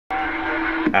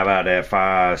How about that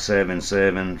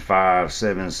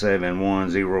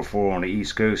 577-577-104 on the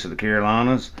east coast of the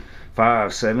Carolinas?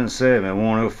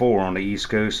 577-104 on the east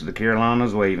coast of the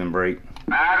Carolinas. Waving break.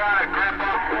 I got a grip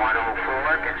up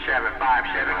 104, get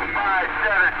 757.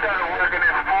 577 working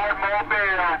in Fort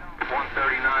Mobile.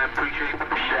 139, appreciate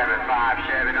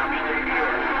 757, upstate New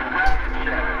York.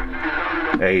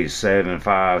 7. Hey,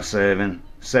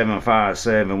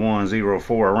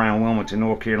 757-757-104 around Wilmington,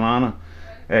 North Carolina.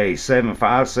 Hey,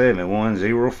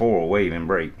 757-104, waving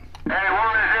break. Hey,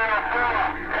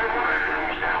 104. Hey,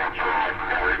 104.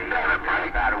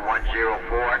 Got a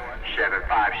 104,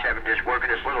 757, just working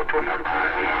this little 104,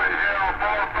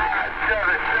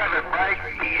 577, break.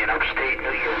 In upstate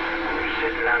New York,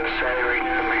 sitting on the side reading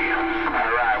the mail.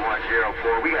 All right,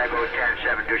 104, we gotta go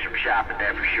 10-7, do some shopping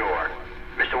there for sure.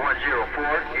 Mr. 104,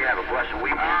 you have a blessed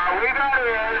weekend. We got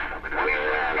it.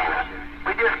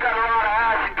 We just got a lot of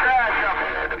ash and trash up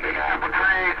there. The big apple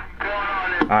trees going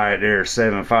on. Alright, there,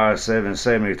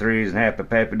 757-73s and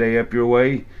happy day up your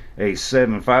way. Hey,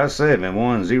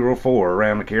 757-104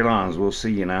 around the Carolinas. We'll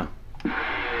see you now. About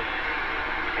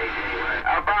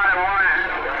it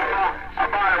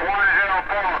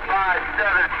 104,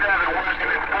 577, working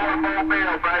at Fort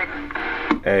Mobile, break.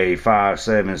 Hey,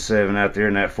 577 out there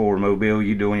in that Ford Mobile,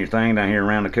 you doing your thing down here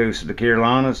around the coast of the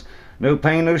Carolinas. No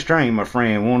pain, no strain, my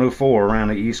friend. 104 around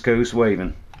the East Coast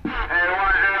waving. Hey, 104, you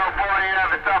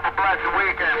have yourself a blessed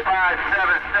weekend.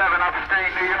 577,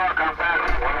 upstate New York. I'm back.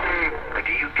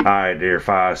 Alright there,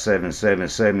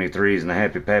 577-73s and a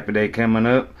happy day coming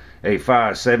up. Hey,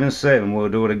 577, we'll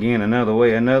do it again another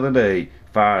way, another day.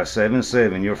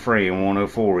 577, your friend,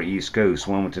 104 East Coast,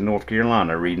 Wilmington, North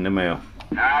Carolina, reading the mail.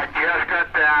 I just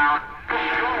got down.